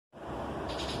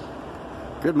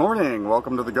Good morning,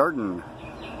 welcome to the garden.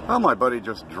 Well, my buddy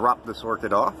just dropped this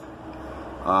orchid off.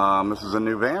 This is a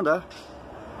new Vanda,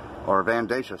 or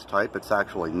Vandaceous type. It's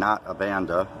actually not a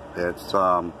Vanda. It's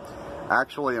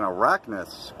actually an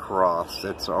Arachnostylis cross.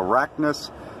 It's Arachnostylis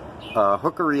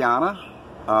hookeriana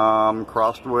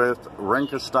crossed with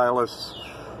Arachnostylis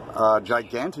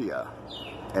gigantea.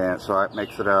 And so that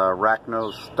makes it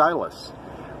Arachnostylis.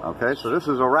 Okay, so this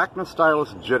is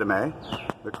Arachnostylis jittima.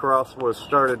 The cross was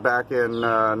started back in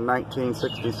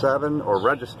 1967, or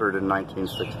registered in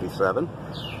 1967.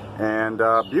 And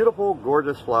beautiful,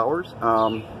 gorgeous flowers.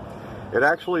 It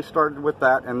actually started with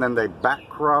that, and then they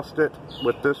back-crossed it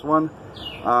with this one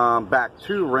back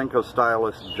to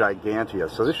Arachnostylis gigantea.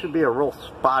 So this should be a real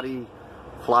spotty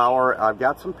flower. I've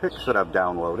got some pics that I've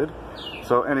downloaded.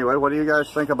 So anyway, what do you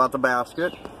guys think about the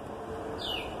basket?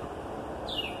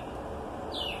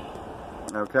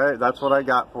 Okay, that's what I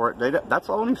got for it. That's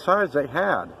the only size they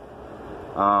had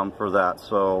for that.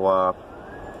 So,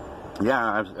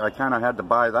 yeah, I kind of had to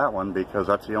buy that one because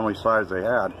that's the only size they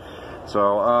had.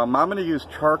 So, I'm going to use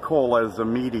charcoal as the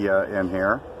media in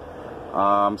here.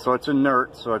 So it's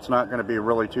inert, so it's not going to be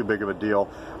really too big of a deal.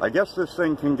 I guess this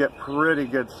thing can get pretty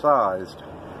good sized.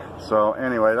 So,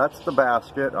 anyway, that's the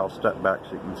basket. I'll step back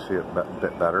so you can see it a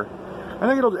bit better.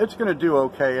 I think it's going to do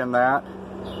okay in that.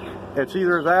 It's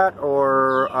either that,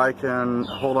 or I can,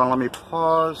 hold on, let me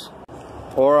pause,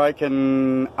 or I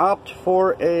can opt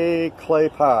for a clay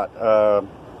pot,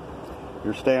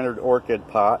 your standard orchid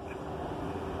pot.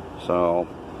 So,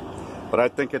 but I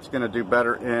think it's going to do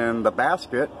better in the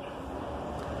basket,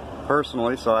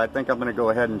 personally, so I think I'm going to go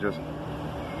ahead and just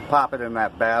pop it in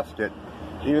that basket.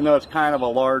 Even though it's kind of a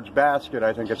large basket,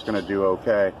 I think it's going to do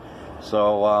okay.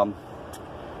 So,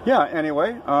 yeah,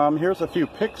 anyway, here's a few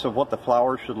pics of what the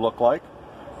flowers should look like,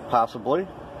 possibly.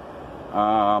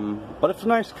 But it's a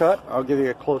nice cut. I'll give you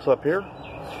a close-up here.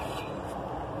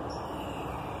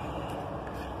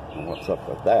 What's up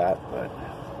with that? But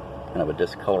kind of a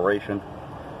discoloration.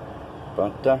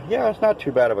 But, yeah, it's not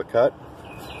too bad of a cut.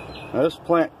 Now, this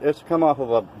plant, it's come off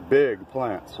of a big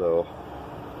plant, so.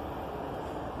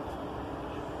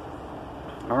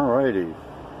 Alrighty.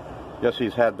 Guess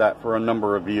he's had that for a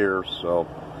number of years, so.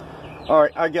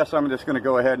 Alright, I guess I'm just going to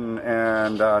go ahead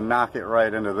and knock it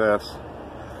right into this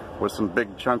with some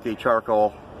big chunky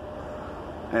charcoal,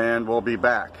 and we'll be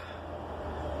back.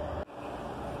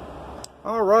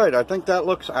 Alright, I think that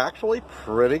looks actually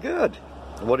pretty good.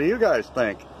 What do you guys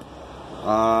think?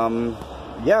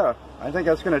 Yeah, I think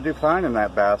that's going to do fine in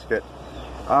that basket.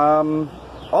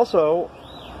 Also,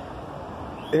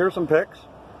 here's some pics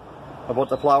of what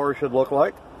the flowers should look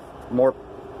like. More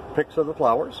pics of the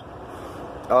flowers.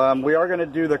 We are going to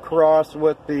do the cross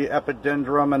with the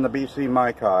epidendrum and the BC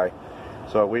Maikai.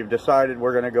 So we've decided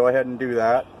we're going to go ahead and do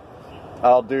that.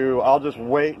 I'll just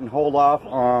wait and hold off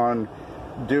on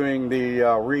doing the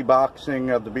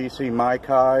reboxing of the BC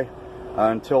Maikai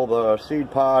until the seed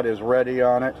pod is ready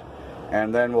on it.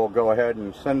 And then we'll go ahead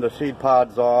and send the seed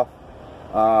pods off.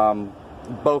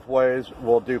 Both ways,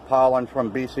 we'll do pollen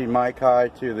from BC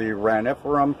Maikai to the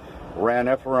raniferum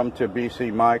to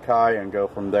BC Maikai, and go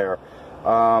from there.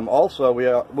 Also,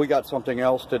 we got something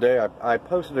else today. I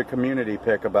posted a community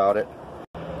pic about it.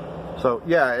 So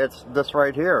yeah, it's this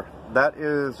right here. That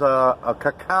is a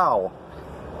cacao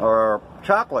or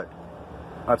chocolate.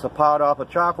 That's a pod off a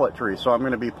chocolate tree. So I'm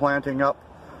going to be planting up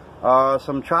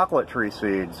some chocolate tree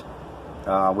seeds.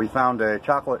 We found a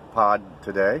chocolate pod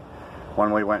today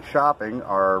when we went shopping.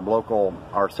 Our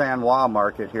San Juan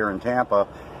market here in Tampa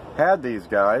had these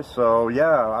guys, so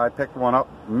yeah, I picked one up.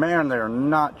 Man, they're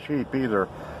not cheap either.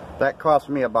 That cost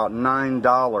me about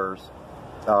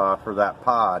 $9 for that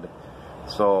pod.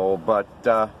 So, but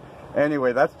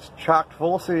anyway, that's chocked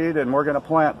full of seed, and we're going to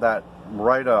plant that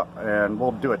right up, and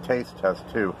we'll do a taste test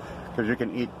too, because you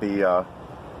can eat the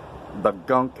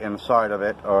gunk inside of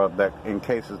it, or that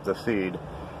encases the seed.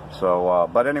 So,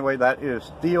 but anyway, that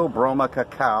is Theobroma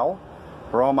cacao.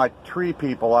 For all my tree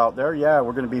people out there, yeah,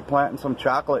 we're going to be planting some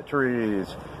chocolate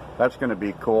trees. That's going to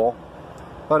be cool.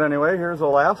 But anyway, here's the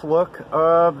last look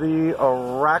of the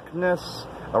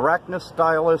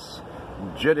Arachnostylis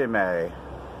jittima.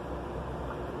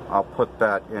 I'll put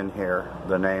that in here,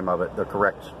 the name of it, the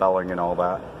correct spelling and all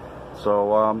that.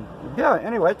 So, yeah,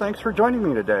 anyway, thanks for joining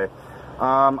me today.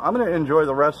 I'm going to enjoy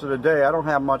the rest of the day. I don't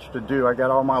have much to do. I got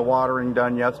all my watering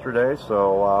done yesterday,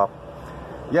 so,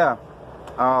 yeah.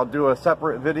 I'll do a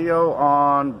separate video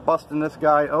on busting this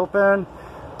guy open,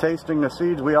 tasting the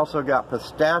seeds. We also got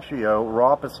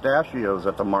raw pistachios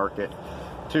at the market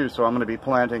too, so I'm going to be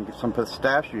planting some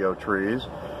pistachio trees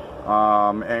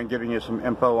and giving you some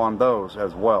info on those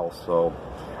as well. So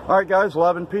Alright guys,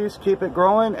 love and peace, keep it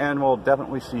growing, and we'll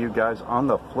definitely see you guys on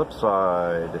the flip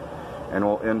side. And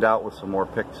we'll end out with some more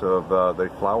pics of the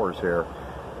flowers here.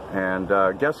 And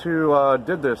guess who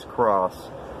did this cross?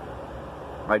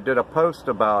 I did a post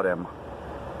about him.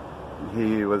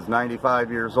 He was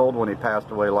 95 years old when he passed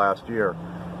away last year.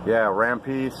 Yeah,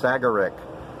 Rampi Sagarik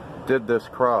did this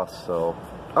cross. So,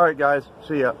 alright guys,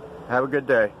 see ya. Have a good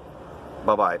day.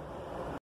 Bye-bye.